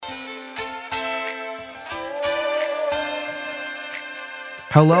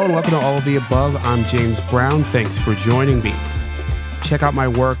Hello and welcome to All of the Above. I'm James Brown. Thanks for joining me. Check out my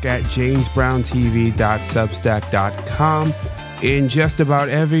work at jamesbrowntv.substack.com and just about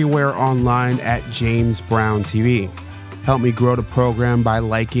everywhere online at James Brown TV. Help me grow the program by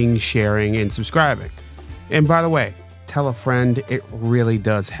liking, sharing, and subscribing. And by the way, tell a friend. It really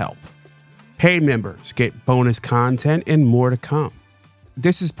does help. Paid members get bonus content and more to come.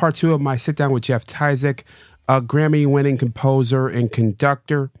 This is part 2 of my sit down with Jeff Tyzik, a Grammy-winning composer and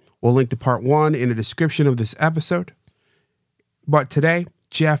conductor. We'll link to part 1 in the description of this episode. But today,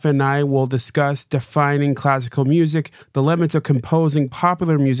 Jeff and I will discuss defining classical music, the limits of composing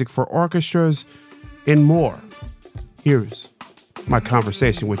popular music for orchestras, and more. Here's my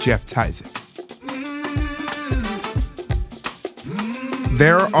conversation with Jeff Tyzik.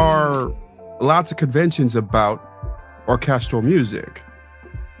 There are lots of conventions about orchestral music.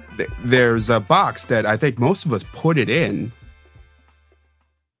 There's a box that I think most of us put it in.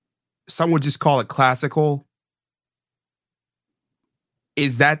 Some would just call it classical.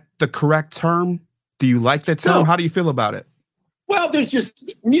 Is that the correct term? Do you like the term? No. How do you feel about it? Well, there's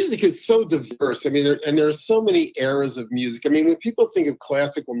just, music is so diverse. I mean, there are so many eras of music. I mean, when people think of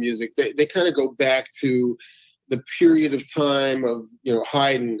classical music, they kind of go back to the period of time of,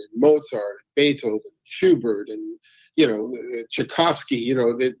 Haydn and Mozart, Beethoven, Schubert, and, Tchaikovsky,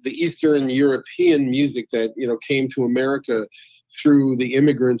 the Eastern European music that, came to America through the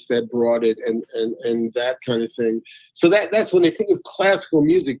immigrants that brought it and that kind of thing. So that's when they think of classical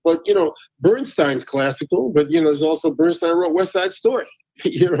music. But, Bernstein's classical, but, there's also Bernstein wrote West Side Story.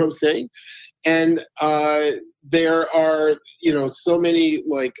 You know what I'm saying? And there are, so many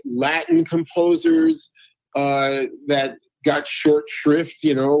like Latin composers that got short shrift,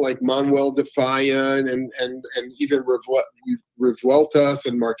 like Manuel de Falla and even Revueltas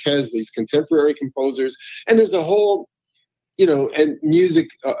and Marquez, these contemporary composers. And there's a whole, and music,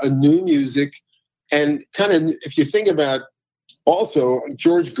 a new music. And kind of, if you think about also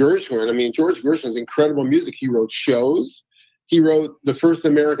George Gershwin, I mean, George Gershwin's incredible music. He wrote shows. He wrote the first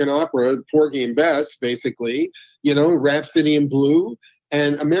American opera, Porgy and Bess, basically, Rhapsody in Blue.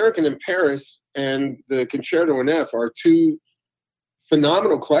 And American in Paris and the Concerto in F are 2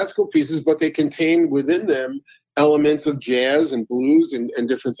 phenomenal classical pieces, but they contain within them elements of jazz and blues and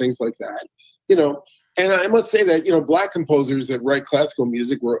different things like that. And I must say that, Black composers that write classical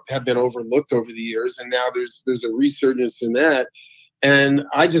music have been overlooked over the years, and now there's a resurgence in that. And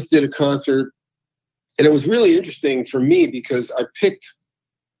I just did a concert, and it was really interesting for me because I picked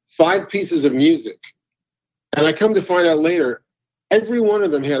 5 pieces of music, and I come to find out later, every one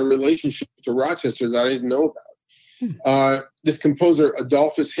of them had a relationship to Rochester that I didn't know about. This composer,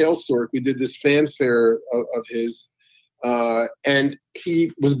 Adolphus Hailstork, we did this fanfare of his, and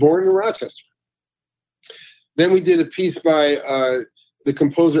he was born in Rochester. Then we did a piece by the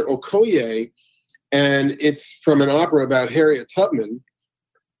composer Okoye, and it's from an opera about Harriet Tubman.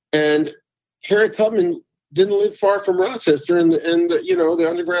 And Harriet Tubman didn't live far from Rochester, and the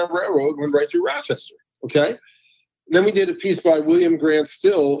Underground Railroad went right through Rochester. Okay. Then we did a piece by William Grant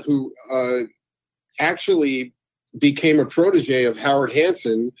Still, who actually became a protege of Howard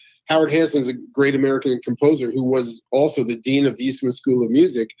Hanson. Howard Hanson is a great American composer who was also the dean of the Eastman School of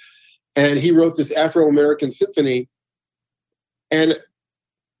Music. And he wrote this Afro-American symphony. And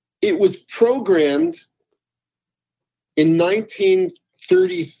it was programmed in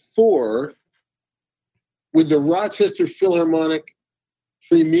 1934 with the Rochester Philharmonic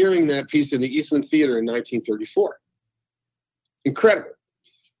premiering that piece in the Eastman Theater in 1934. Incredible.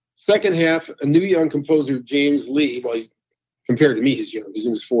 Second half, a new young composer, James Lee. Well, compared to me, he's young. He's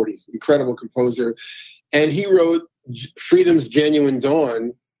in his 40s. Incredible composer. And he wrote Freedom's Genuine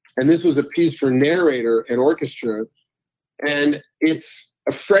Dawn. And this was a piece for narrator and orchestra. And it's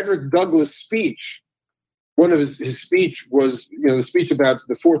a Frederick Douglass speech. One of his speech was, the speech about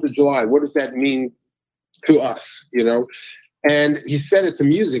the 4th of July. What does that mean to us, And he set it to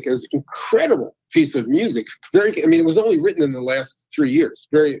music. It was an incredible piece of music. It was only written in the last 3 years.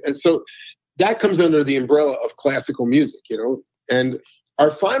 And so that comes under the umbrella of classical music, And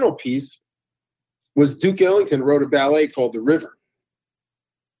our final piece was Duke Ellington wrote a ballet called The River.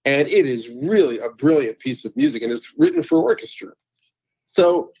 And it is really a brilliant piece of music, and it's written for orchestra.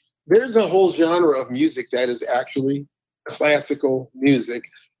 So there's a whole genre of music that is actually classical music,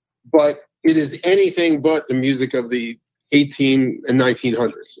 but it is anything but the music of the 18 and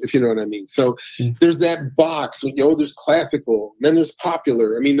 1900s, if you know what I mean. So there's that box, there's classical, then there's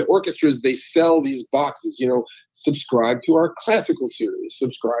popular. I mean, the orchestras, they sell these boxes, subscribe to our classical series,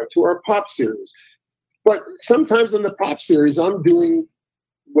 subscribe to our pop series. But sometimes in the pop series, I'm doing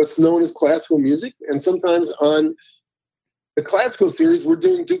what's known as classical music, and sometimes on the classical series, we're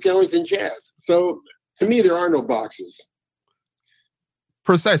doing Duke Ellington jazz. So to me, there are no boxes.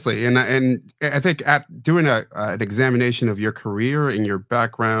 Precisely. And I think at doing an examination of your career and your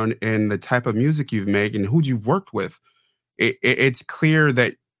background and the type of music you've made and who you've worked with, it's clear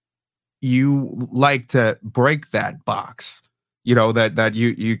that you like to break that box, that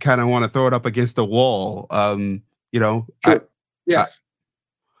you kind of want to throw it up against the wall. Sure. Yes.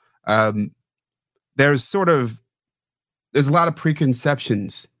 There's a lot of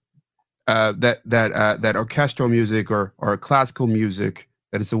preconceptions that orchestral music or classical music,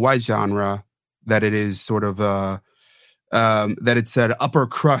 that it's a white genre, that it is sort of that it's an upper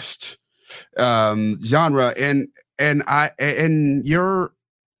crust genre, and your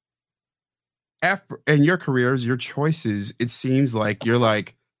effort and your careers, your choices, it seems like you're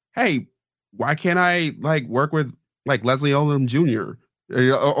like, hey, why can't I like work with like Leslie Odom Jr.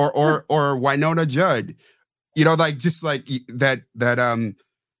 or Winona Judd, like just like that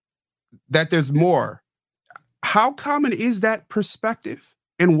there's more. How common is that perspective,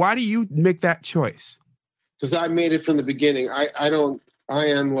 and why do you make that choice? Because I made it from the beginning. I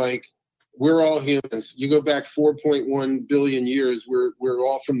am like, we're all humans. You go back 4.1 billion years, we're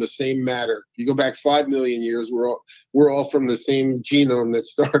all from the same matter. You go back 5 million years, we're all from the same genome that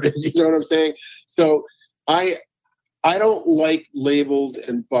started. You know what I'm saying? So I don't like labels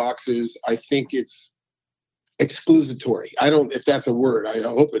and boxes. I think it's exclusatory. I don't, if that's a word, I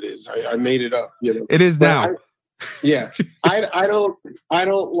hope it is. I made it up. It is now. I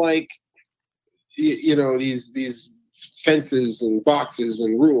don't like these fences and boxes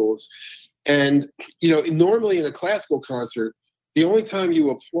and rules. And normally in a classical concert, the only time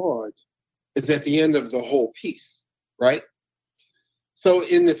you applaud is at the end of the whole piece, right? So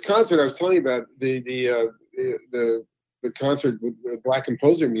in this concert I was telling you about, the concert with the Black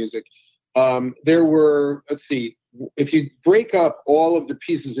composer music, there were, let's see, if you break up all of the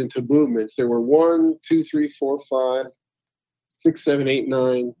pieces into movements, there were 1, 2, 3, 4, 5, 6, 7, 8,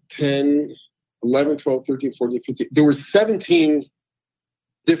 9, 10, 11, 12, 13, 14, 15. There were 17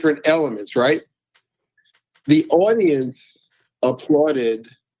 different elements, right? The audience applauded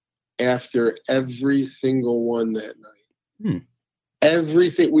after every single one that night.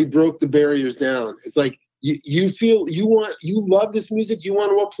 Everything, we broke the barriers down. It's like, you feel you love this music, you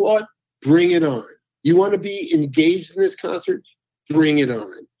want to applaud, bring it on. You want to be engaged in this concert, bring it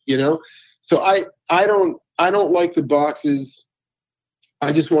on. So I don't like the boxes.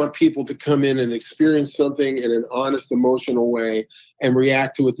 I just want people to come in and experience something in an honest, emotional way and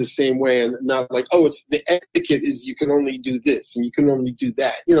react to it the same way, and not like, oh, it's the etiquette is you can only do this and you can only do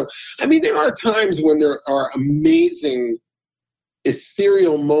that. There are times when there are amazing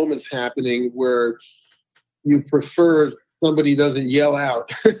ethereal moments happening where you prefer somebody doesn't yell out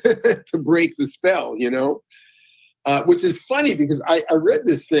to break the spell, which is funny because I read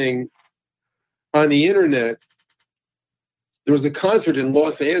this thing on the internet. There was a concert in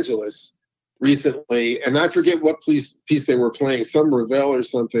Los Angeles recently, and I forget what piece they were playing, some Ravel or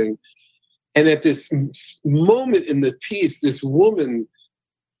something. And at this moment in the piece, this woman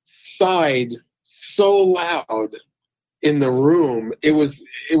sighed so loud in the room. It was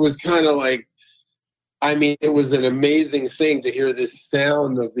kind of like, it was an amazing thing to hear this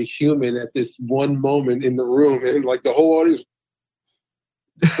sound of the human at this one moment in the room, and like the whole audience,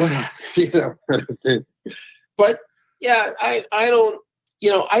 But yeah, I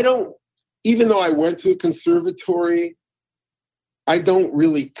don't, even though I went to a conservatory, I don't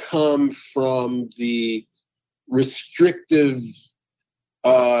really come from the restrictive,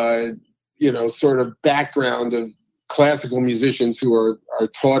 sort of background of classical musicians who are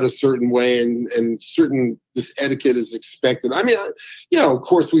taught a certain way and certain this etiquette is expected. Of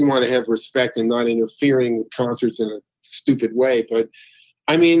course we want to have respect and not interfering with concerts in a stupid way. But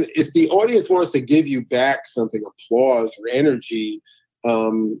if the audience wants to give you back something, applause or energy, I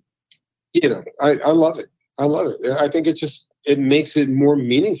love it. I love it. I think it makes it more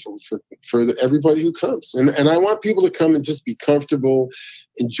meaningful for everybody who comes. And I want people to come and just be comfortable,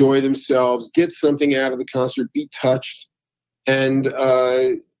 enjoy themselves, get something out of the concert, be touched. And,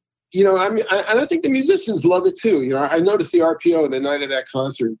 I think the musicians love it too. I noticed the RPO the night of that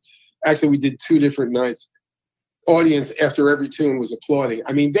concert. Actually, we did 2 different nights. Audience after every tune was applauding.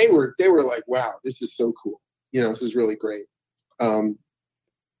 They were like, wow, this is so cool. This is really great.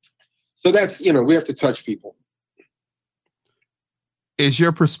 So that's, we have to touch people. Is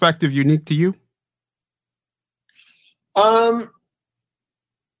your perspective unique to you? I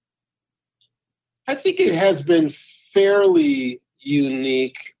think it has been fairly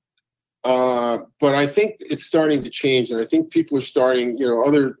unique But I think it's starting to change, and I think people are starting,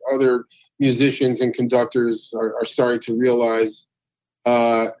 other musicians and conductors are starting to realize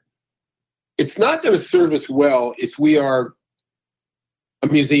it's not going to serve us well if we are a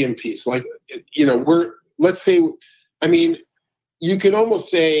museum piece. Like, let's say, I mean, you could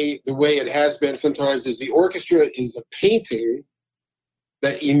almost say the way it has been sometimes is the orchestra is a painting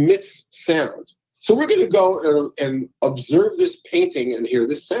that emits sound. So we're going to go and observe this painting and hear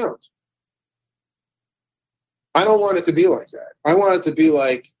this sound. I don't want it to be like that. I want it to be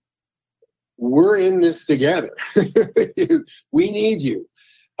like, we're in this together. We need you.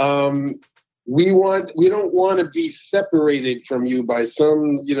 We don't want to be separated from you by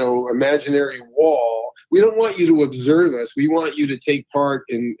some, imaginary wall. We don't want you to observe us. We want you to take part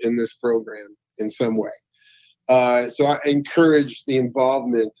in this program in some way. So I encourage the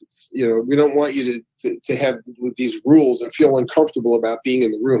involvement. We don't want you to have these rules and feel uncomfortable about being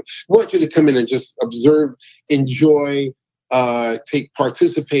in the room. We want you to come in and just observe, enjoy,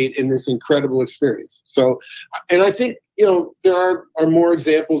 participate in this incredible experience. So, and I think, there are more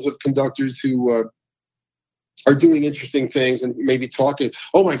examples of conductors who are doing interesting things and maybe talking.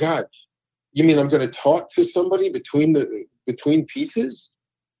 Oh my God, you mean I'm going to talk to somebody between pieces?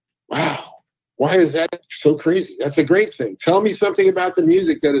 Wow. Why is that so crazy? That's a great thing. Tell me something about the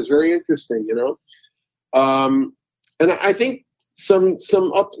music that is very interesting, And I think some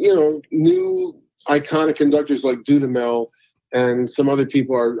new iconic conductors like Dudamel and some other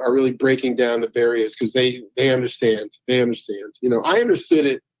people are really breaking down the barriers because they understand. They understand. I understood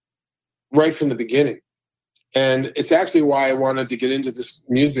it right from the beginning. And it's actually why I wanted to get into this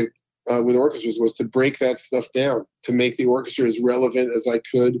music with orchestras, was to break that stuff down, to make the orchestra as relevant as I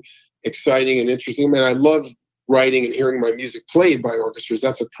could, exciting and interesting. I mean, I love writing and hearing my music played by orchestras.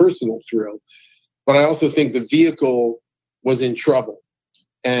 That's a personal thrill. But I also think the vehicle was in trouble.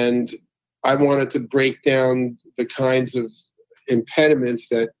 And I wanted to break down the kinds of impediments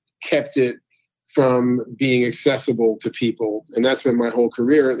that kept it from being accessible to people. And that's been my whole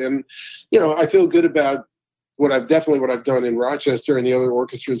career. And, I feel good about what I've done in Rochester and the other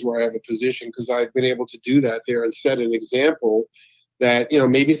orchestras where I have a position, because I've been able to do that there and set an example that,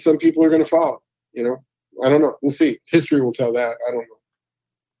 maybe some people are going to follow. I don't know. We'll see. History will tell that. I don't know.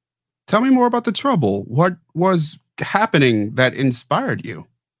 Tell me more about the trouble. What was happening that inspired you?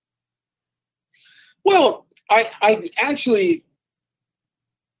 Well, I actually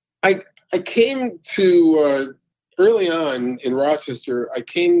came to, early on in Rochester, I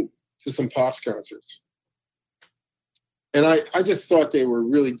came to some Pops concerts. And I just thought they were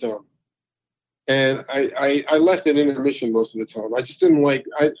really dumb. And I left at intermission most of the time. I just didn't like,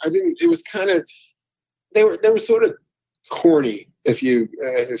 it was kind of, they were sort of corny, if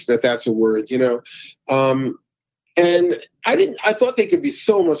that's a word, and I thought they could be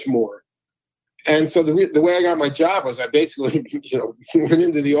so much more. And so the way I got my job was I basically, went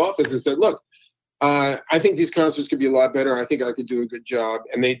into the office and said, look, I think these concerts could be a lot better. I think I could do a good job.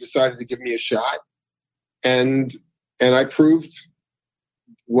 And they decided to give me a shot. And I proved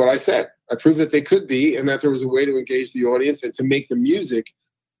what I said. I proved that they could be, and that there was a way to engage the audience and to make the music,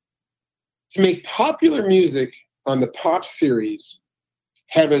 to make popular music on the Pop series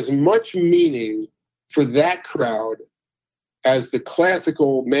have as much meaning for that crowd as the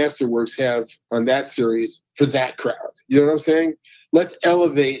classical masterworks have on that series for that crowd. You know what I'm saying? Let's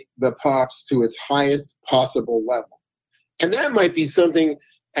elevate the Pops to its highest possible level. And that might be something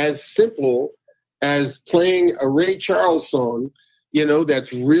as simple as playing a Ray Charles song,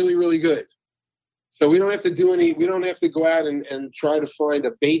 that's really, really good. So we don't have to go out and try to find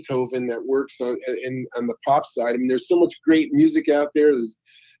a Beethoven that works on the pop side. I mean, there's so much great music out there. There's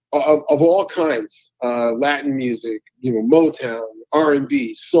of all kinds, Latin music, Motown,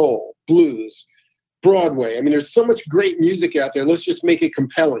 R&B, soul, blues, Broadway. I mean, there's so much great music out there. Let's just make it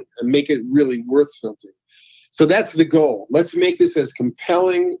compelling and make it really worth something. So that's the goal. Let's make this as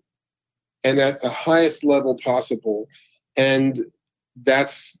compelling and at the highest level possible. And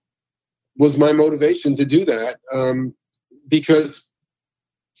was my motivation to do that, because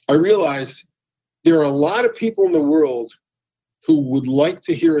I realized there are a lot of people in the world who would like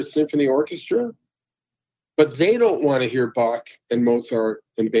to hear a symphony orchestra, but they don't want to hear Bach and Mozart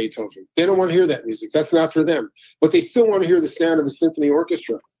and Beethoven. They don't want to hear that music. That's not for them. But they still want to hear the sound of a symphony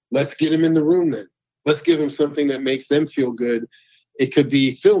orchestra. Let's get them in the room then. Let's give them something that makes them feel good. It could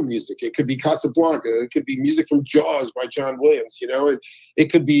be film music. It could be Casablanca. It could be music from Jaws by John Williams.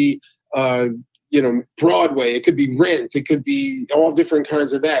 It could be Broadway. It could be Rent. It could be all different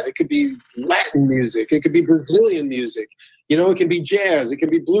kinds of that. It could be Latin music. It could be Brazilian music. It can be jazz. It can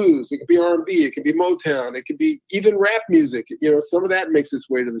be blues. It could be R&B. It could be Motown. It could be even rap music. Some of that makes its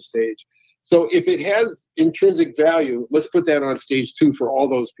way to the stage. So if it has intrinsic value, let's put that on stage too for all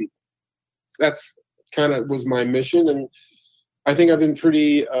those people. That's kind of was my mission. And I think I've been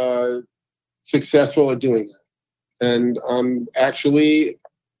pretty successful at doing that. And actually,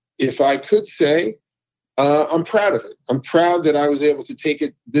 if I could say, I'm proud of it. I'm proud that I was able to take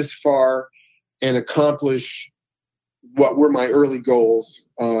it this far and accomplish what were my early goals,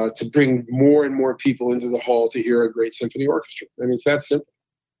 to bring more and more people into the hall to hear a great symphony orchestra. And it's that simple.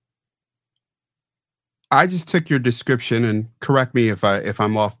 I just took your description, and correct me if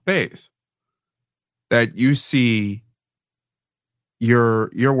I'm off base, that you see your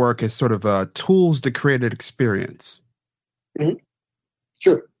work as sort of tools to create an experience. Mm-hmm.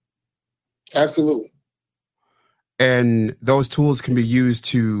 Sure. Absolutely. And those tools can be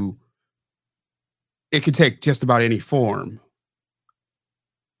used it can take just about any form.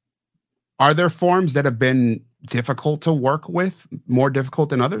 Are there forms that have been difficult to work with, more difficult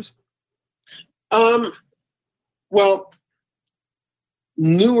than others? Well,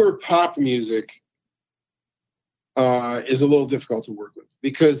 newer pop music is a little difficult to work with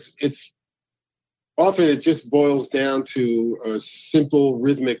because it just boils down to a simple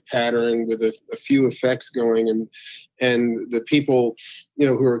rhythmic pattern with a few effects going, and the people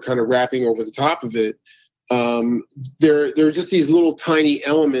who are kind of rapping over the top of it. There are just these little tiny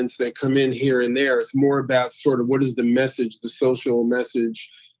elements that come in here and there. It's more about sort of what is the message, the social message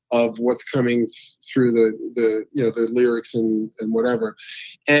of what's coming through the lyrics and whatever.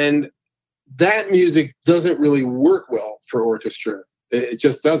 And that music doesn't really work well for orchestra. It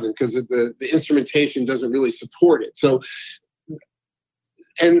just doesn't, because the instrumentation doesn't really support it. So,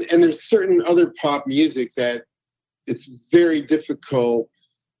 and there's certain other pop music that it's very difficult.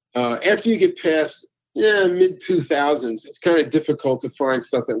 After you get past mid 2000s, it's kind of difficult to find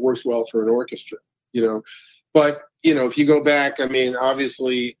stuff that works well for an orchestra, But if you go back, I mean,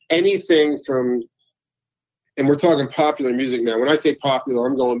 obviously anything from, and we're talking popular music now. When I say popular,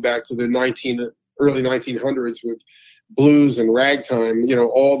 I'm going back to the early 1900s with blues and ragtime,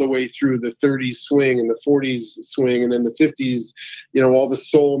 all the way through the 30s swing and the 40s swing, and then the 50s, all the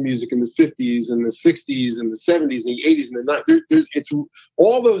soul music in the 50s and the 60s and the 70s and the 80s and the 90s. It's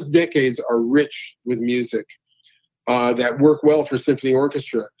all those decades are rich with music that work well for symphony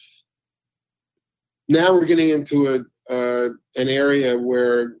orchestra. Now we're getting into an area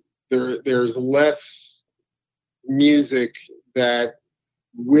where there's less music that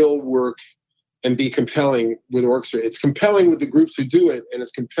will work and be compelling with orchestra. It's compelling with the groups who do it, and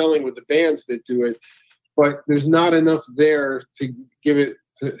it's compelling with the bands that do it, but there's not enough there to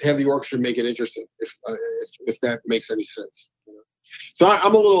have the orchestra make it interesting, if that makes any sense. So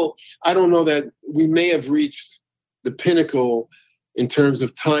I don't know that we may have reached the pinnacle in terms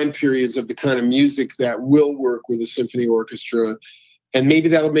of time periods of the kind of music that will work with a symphony orchestra, and maybe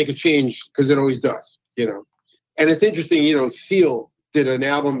that'll make a change, because it always does, And it's interesting, Seal did an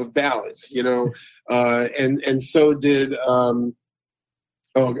album of ballads, and so did I'm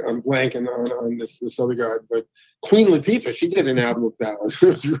blanking on this other guy, but Queen Latifah, she did an album of ballads. It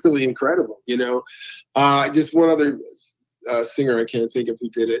was really incredible, Just one other singer I can't think of who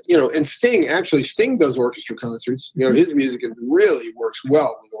did it, and Sting does orchestra concerts. His music really works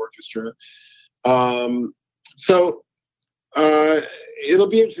well with orchestra. So it'll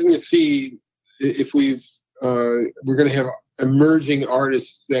be interesting to see if we're going to have emerging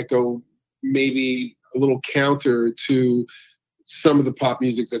artists that go maybe a little counter to some of the pop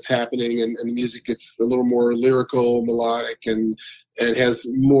music that's happening, and the music gets a little more lyrical, melodic, and has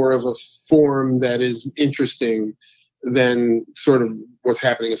more of a form that is interesting than sort of what's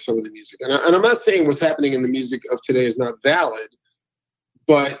happening in some of the music. And I'm not saying what's happening in the music of today is not valid,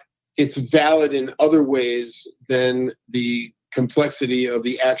 but it's valid in other ways than the complexity of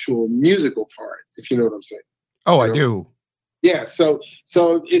the actual musical part, if you know what I'm saying. Oh, I do. Yeah, so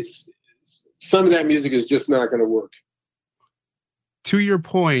it's some of that music is just not going to work. To your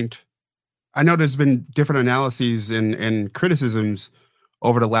point, I know there's been different analyses and criticisms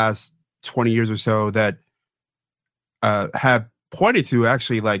over the last 20 years or so that have pointed to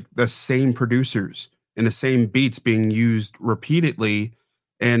actually like the same producers and the same beats being used repeatedly,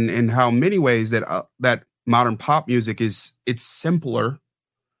 and in how many ways that modern pop music it's simpler,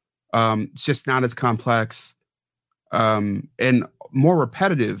 it's just not as complex, and more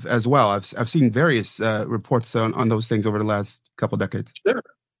repetitive as well. I've seen various reports on those things over the last couple of decades. Sure.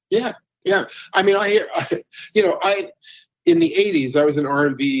 Yeah. I mean, I in the 80s, I was an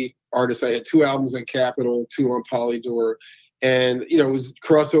R&B artists. I had 2 albums on Capitol, 2 on Polydor, and it was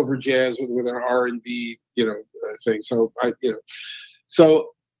crossover jazz with an R&B thing. So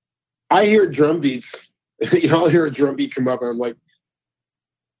I hear drum beats. I'll hear a drum beat come up, and I'm like,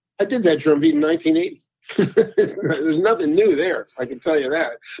 I did that drum beat in 1980. There's nothing new there. I can tell you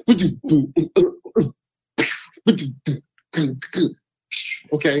that.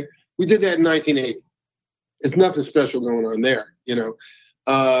 Okay, we did that in 1980. There's nothing special going on there,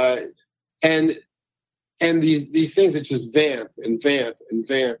 and these things that just vamp and vamp and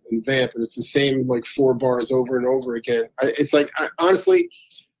vamp and vamp, and it's the same like 4 bars over and over again. It's like, honestly,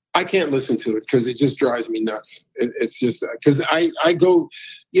 I can't listen to it because it just drives me nuts. It's just because I go,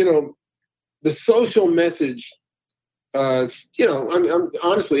 the social message, I'm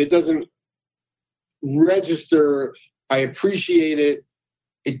honestly, it doesn't register. I appreciate it.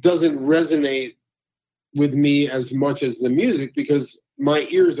 It doesn't resonate with me as much as the music because my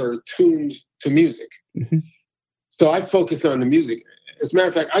ears are tuned to music. Mm-hmm. So I focus on the music. As a matter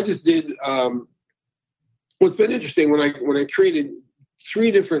of fact, I just did, what's been interesting when I created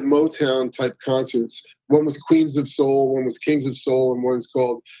 3 different Motown type concerts. One was Queens of Soul, one was Kings of Soul, and one's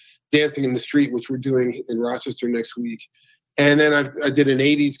called Dancing in the Street, which we're doing in Rochester next week. And then I did an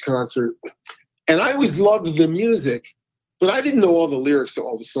 80s concert. And I always loved the music, but I didn't know all the lyrics to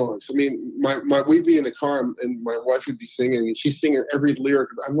all the songs. I mean, we'd be in the car and my wife would be singing, and she's singing every lyric.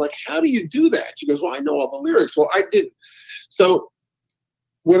 I'm like, how do you do that? She goes, well, I know all the lyrics. Well, I didn't. So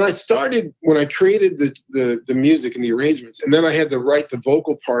when I created the music and the arrangements, and then I had to write the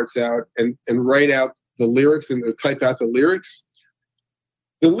vocal parts out and write out the lyrics and type out the lyrics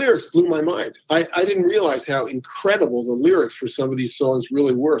blew my mind. I didn't realize how incredible the lyrics for some of these songs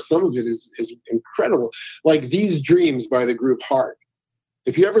really were. Some of it is incredible. Like These Dreams by the group Heart.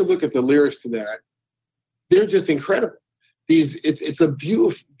 If you ever look at the lyrics to that, they're just incredible. It's a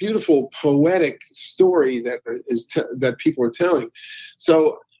beautiful, beautiful poetic story that people are telling.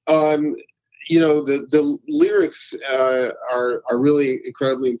 So, the lyrics are really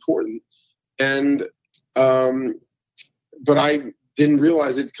incredibly important. And, but I didn't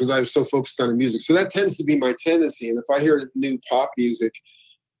realize it because I was so focused on the music. So that tends to be my tendency. And if I hear new pop music,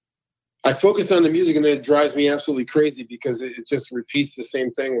 I focus on the music and then it drives me absolutely crazy because it just repeats the same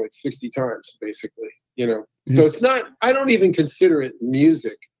thing like 60 times, basically, Mm-hmm. So it's not, I don't even consider it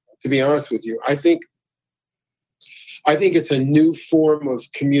music, to be honest with you. I think it's a new form of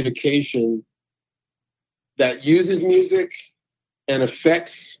communication that uses music and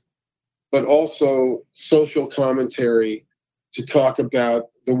effects, but also social commentary to talk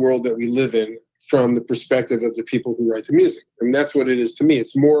about the world that we live in from the perspective of the people who write the music. And that's what it is to me.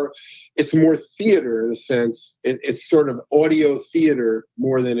 It's more theater in a sense. It's sort of audio theater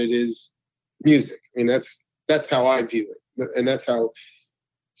more than it is music. I mean, that's how I view it. And that's how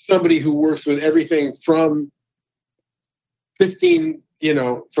somebody who works with everything from from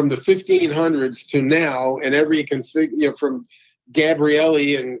the 1500s to now, and every config, from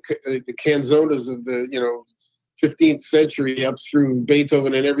Gabrielli and the canzonas of the, 15th century up through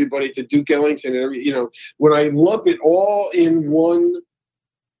Beethoven and everybody to Duke Ellington and when I lump it all in one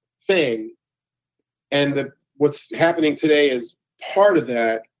thing, and what's happening today is part of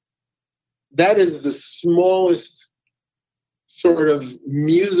that. That is the smallest sort of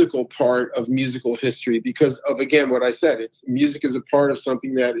musical part of musical history because of, again, what I said. Music is a part of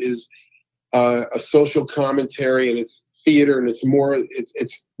something that is a social commentary, and it's theater, and it's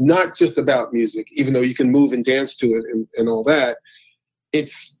not just about music, even though you can move and dance to it and all that.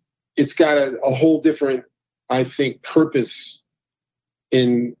 It's got a whole different, I think, purpose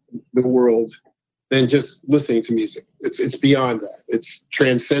in the world than just listening to music. It's beyond that. It's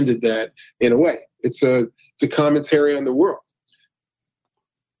transcended that in a way. It's a commentary on the world.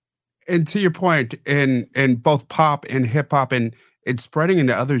 And to your point, in both pop and hip hop, and it's spreading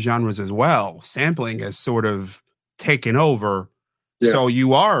into other genres as well. Sampling has sort of taken over. Yeah. So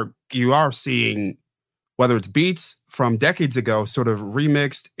you are seeing, whether it's beats from decades ago, sort of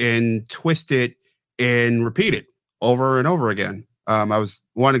remixed and twisted and repeated over and over again. I was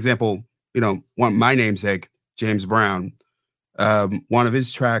one example, my namesake, James Brown, one of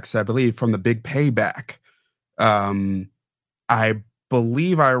his tracks, I believe, from the Big Payback. I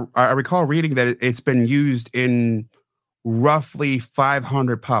believe I recall reading that it's been used in roughly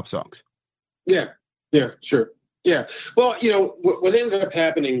 500 pop songs. Yeah, sure. Yeah. Well, what ended up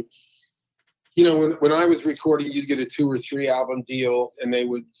happening, when I was recording, you'd get a 2 or 3 album deal, and they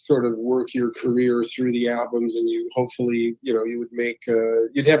would sort of work your career through the albums, and you hopefully, you would make,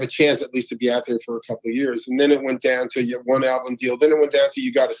 you'd have a chance at least to be out there for a couple of years. And then it went down to you 1 album deal. Then it went down to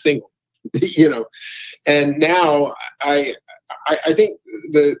you got a single, and now I I think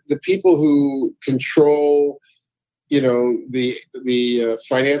the people who control, the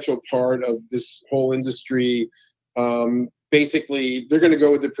financial part of this whole industry, basically they're going to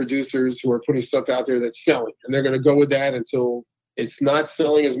go with the producers who are putting stuff out there that's selling, and they're going to go with that until it's not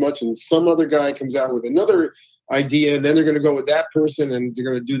selling as much, and some other guy comes out with another idea, and then they're going to go with that person, and they're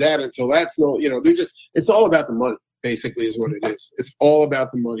going to do that until that's it's all about the money, basically, is what it is. It's all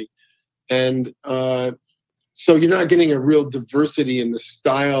about the money. And so you're not getting a real diversity in the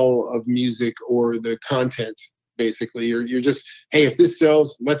style of music or the content. Basically, you're just, hey, if this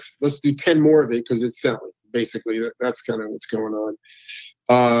sells, let's do 10 more of it because it's selling. Basically, that's kind of what's going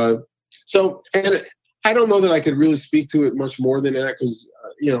on. So, and I don't know that I could really speak to it much more than that because,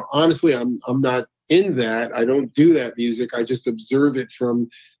 honestly, I'm not in that. I don't do that music. I just observe it from,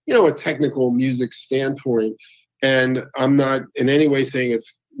 a technical music standpoint, and I'm not in any way saying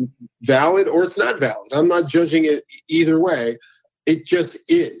it's valid or it's not valid. I'm not judging it either way. It just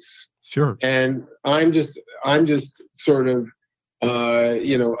is. Sure. And I'm just sort of,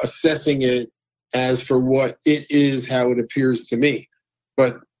 assessing it as for what it is, how it appears to me.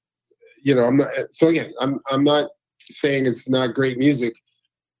 But, I'm not. So again, I'm not saying it's not great music.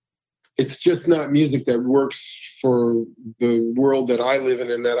 It's just not music that works for the world that I live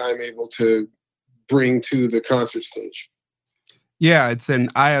in and that I'm able to bring to the concert stage. Yeah, it's an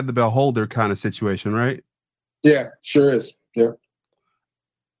eye of the beholder kind of situation, right? Yeah, sure is. Yeah.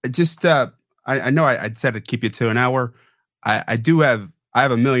 Just, I know I'd said to keep you to an hour. I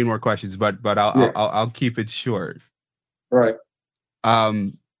have a million more questions, but I'll keep it short. Right.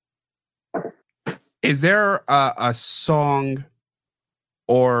 Is there a song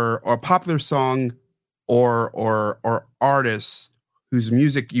or a popular song or artist whose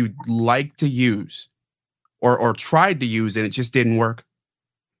music you'd like to use or tried to use and it just didn't work?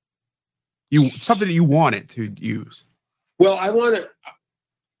 Something that you wanted to use. Well, I want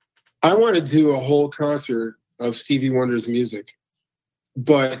to do a whole concert of Stevie Wonder's music,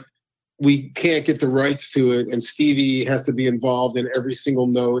 but we can't get the rights to it, and Stevie has to be involved in every single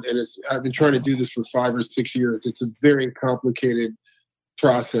note. And I've been trying to do this for 5 or 6 years. It's a very complicated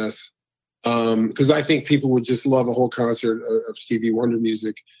process because I think people would just love a whole concert of Stevie Wonder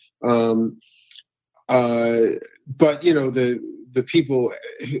music. But the people,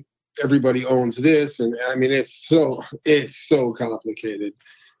 everybody owns this, and I mean it's so complicated,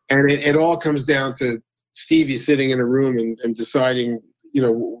 and it all comes down to Stevie sitting in a room and deciding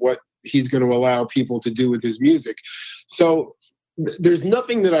what he's going to allow people to do with his music. So there's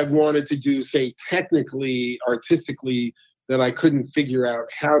nothing that I've wanted to do, say technically, artistically, that I couldn't figure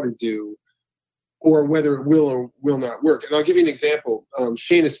out how to do, or whether it will or will not work. And I'll give you an example.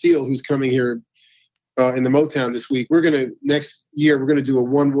 Shayna Steele, who's coming here in the Motown this week, next year we're going to do a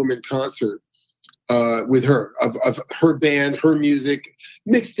one-woman concert with her, of her band, her music,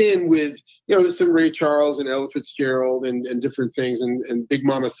 mixed in with, there's some Ray Charles and Ella Fitzgerald and different things, and Big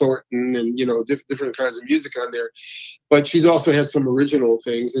Mama Thornton and, different kinds of music on there. But she's also has some original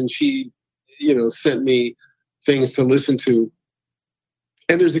things, and she, sent me things to listen to.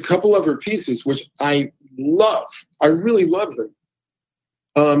 And there's a couple of her pieces, which I love. I really love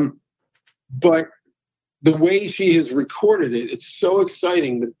them. But the way she has recorded it, it's so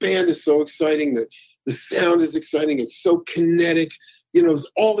exciting. The band is so exciting. The sound is exciting. It's so kinetic. There's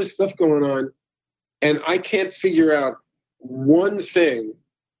all this stuff going on. And I can't figure out one thing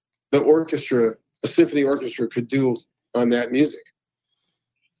a symphony orchestra could do on that music.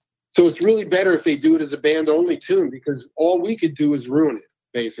 So it's really better if they do it as a band-only tune, because all we could do is ruin it,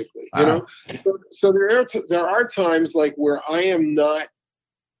 basically. Wow. So there are times like where I am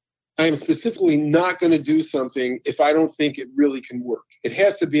specifically not going to do something if I don't think it really can work. It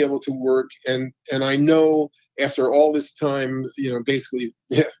has to be able to work. And I know after all this time, basically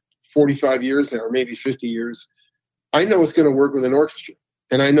 45 years now, or maybe 50 years, I know it's going to work with an orchestra,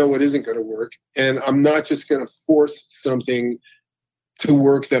 and I know what isn't going to work. And I'm not just going to force something to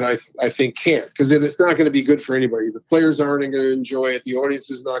work that I think can't, because it's not going to be good for anybody. The players aren't going to enjoy it. The audience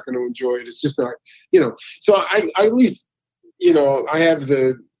is not going to enjoy it. It's just not, so I at least, I have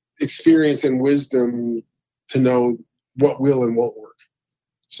the experience and wisdom to know what will and won't work.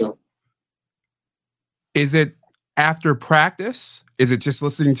 So is it after practice? Is it just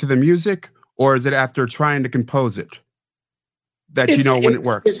listening to the music, or is it after trying to compose it that when it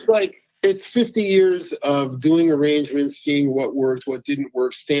works? It's 50 years of doing arrangements, seeing what worked, what didn't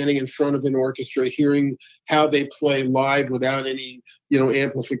work, standing in front of an orchestra, hearing how they play live without any,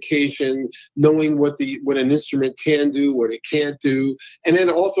 amplification, knowing what an instrument can do, what it can't do. And then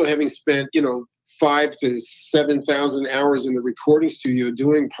also having spent, 5,000 to 7,000 hours in the recording studio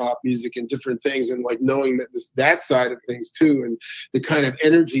doing pop music and different things, and like knowing that side of things too, and the kind of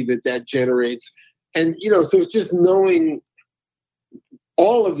energy that generates. And, so it's just knowing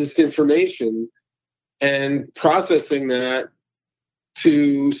all of this information and processing that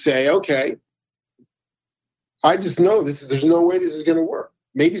to say, okay, I just know there's no way this is going to work.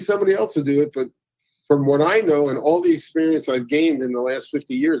 Maybe somebody else will do it, but from what I know and all the experience I've gained in the last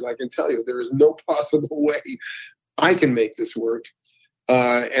 50 years, I can tell you there is no possible way I can make this work.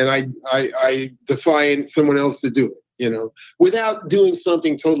 And I defy someone else to do it, without doing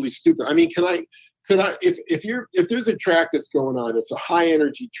something totally stupid. I mean, if there's a track that's going on, it's a high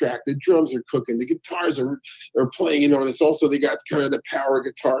energy track, the drums are cooking, the guitars are playing, and it's also, they got kind of the power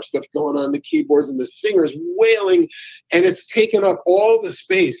guitar stuff going on, the keyboards, and the singer's wailing, and it's taken up all the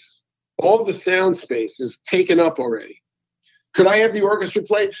space. All the sound space is taken up already. Could I have the orchestra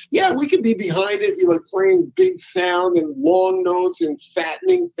play? Yeah, we could be behind it, playing big sound and long notes and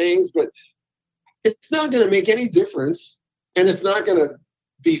fattening things, but it's not going to make any difference, and it's not going to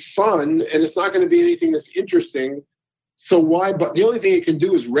be fun, and it's not going to be anything that's interesting. So why? But the only thing it can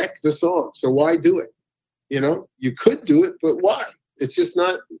do is wreck the song. So why do it? You could do it, but why? It's just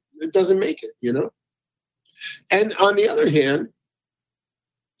not. It doesn't make it. And on the other hand,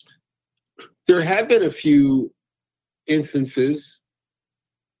 there have been a few instances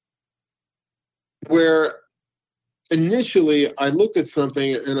where initially I looked at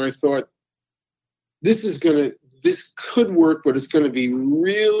something and I thought, this could work, but it's going to be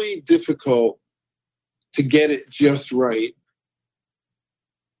really difficult to get it just right.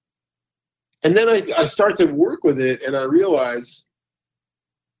 And then I start to work with it and I realize,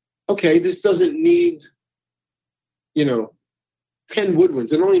 okay, this doesn't need, 10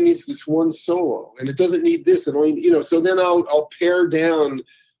 woodwinds. It only needs this one solo, and it doesn't need this. And only, so then I'll pare down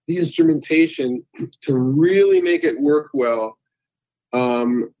the instrumentation to really make it work well,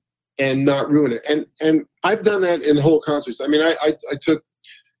 and not ruin it. And I've done that in whole concerts. I mean, I took,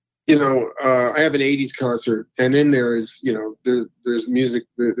 I have an 80s concert, and then there's music.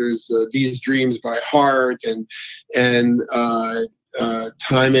 There's These Dreams by Heart, and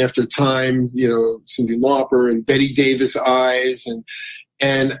Time After Time, Cyndi Lauper and Betty Davis Eyes,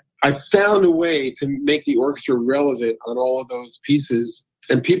 and I found a way to make the orchestra relevant on all of those pieces.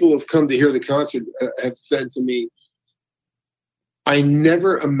 And people who have come to hear the concert have said to me, I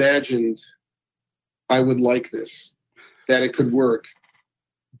never imagined I would like this, that it could work,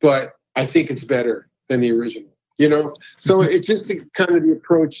 but I think it's better than the original. So it's just kind of the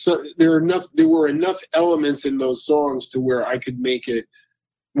approach. So there were enough elements in those songs to where I could make it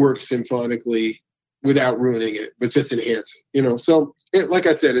work symphonically without ruining it, but just enhance it. So like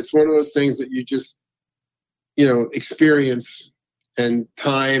I said, it's one of those things that you just, experience, and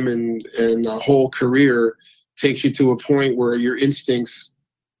time and a whole career takes you to a point where your instincts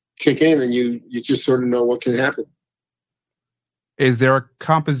kick in and you just sort of know what can happen. Is there a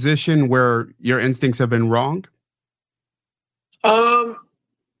composition where your instincts have been wrong?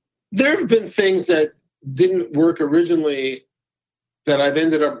 There have been things that didn't work originally that I've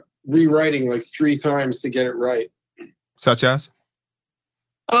ended up rewriting like 3 times to get it right. Such as?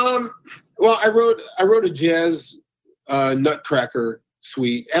 Well, I wrote a jazz Nutcracker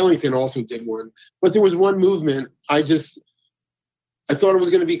suite. Ellington also did one, but there was one movement I thought it was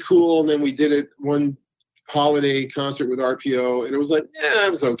going to be cool, and then we did it one holiday concert with RPO, and it was like, yeah,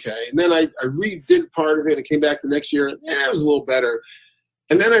 it was okay. And then I redid part of it, and came back the next year, and yeah, it was a little better.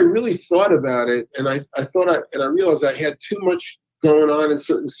 And then I really thought about it, and I realized I had too much going on in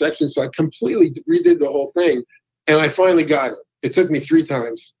certain sections, so I completely redid the whole thing, and I finally got it. It took me 3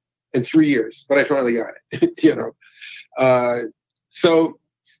 times in 3 years, but I finally got it. So,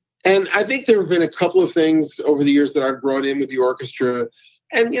 and I think there have been a couple of things over the years that I've brought in with the orchestra,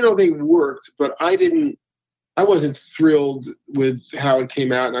 and they worked, but I wasn't thrilled with how it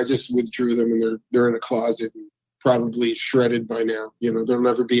came out, and I just withdrew them, and they're in a closet and probably shredded by now. They'll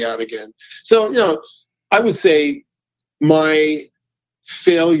never be out again. So, I would say my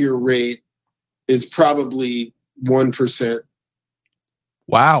failure rate is probably 1%.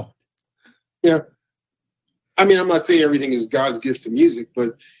 Wow. Yeah. I mean, I'm not saying everything is God's gift to music,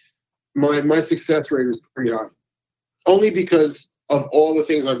 but my success rate is pretty high. Only because of all the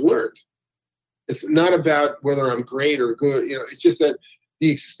things I've learned. It's not about whether I'm great or good. It's just that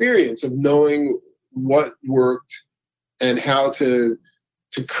the experience of knowing what worked and how to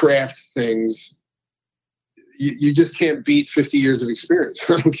craft things, you just can't beat 50 years of experience.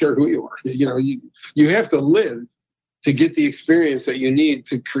 I don't care who you are. You have to live to get the experience that you need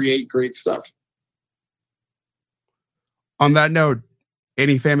to create great stuff. On that note,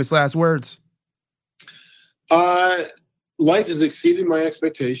 any famous last words? Life has exceeded my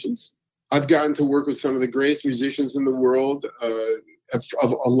expectations. I've gotten to work with some of the greatest musicians in the world, of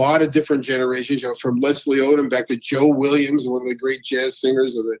a lot of different generations, from Leslie Odom back to Joe Williams, one of the great jazz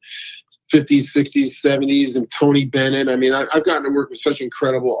singers of the 50s, 60s, 70s, and Tony Bennett. I mean, I've gotten to work with such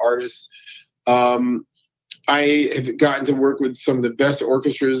incredible artists. I have gotten to work with some of the best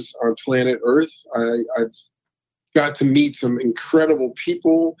orchestras on planet Earth. I've got to meet some incredible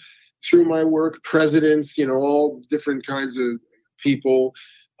people through my work, presidents, all different kinds of people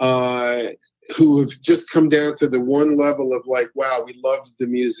who have just come down to the one level of like, wow, we love the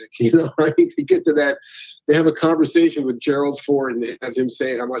music. I mean, to get to that, they have a conversation with Gerald Ford and they have him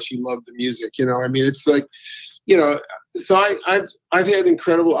say how much he loved the music. I mean, it's like, so I've had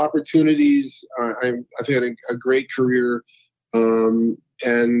incredible opportunities. I've had a great career, and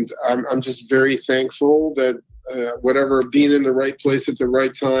I'm just very thankful that whatever, being in the right place at the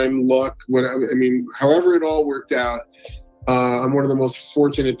right time, luck, however it all worked out. I'm one of the most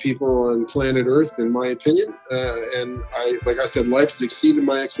fortunate people on planet Earth, in my opinion. And like I said, life's exceeded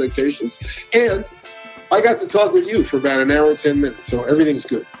my expectations. And I got to talk with you for about an hour and 10 minutes, so everything's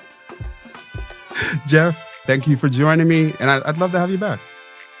good. Jeff, thank you for joining me, and I'd love to have you back.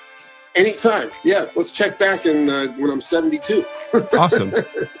 Anytime. Yeah, let's check back when I'm 72. Awesome.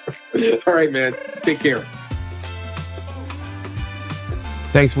 All right, man. Take care.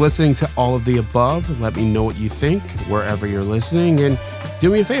 Thanks for listening to all of the above. Let me know what you think wherever you're listening, and do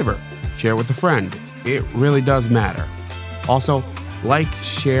me a favor, share with a friend. It really does matter. Also, like,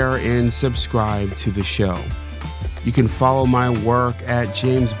 share, and subscribe to the show. You can follow my work at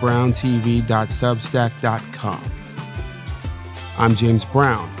jamesbrowntv.substack.com. I'm James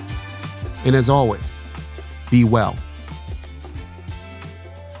Brown, and as always, be well.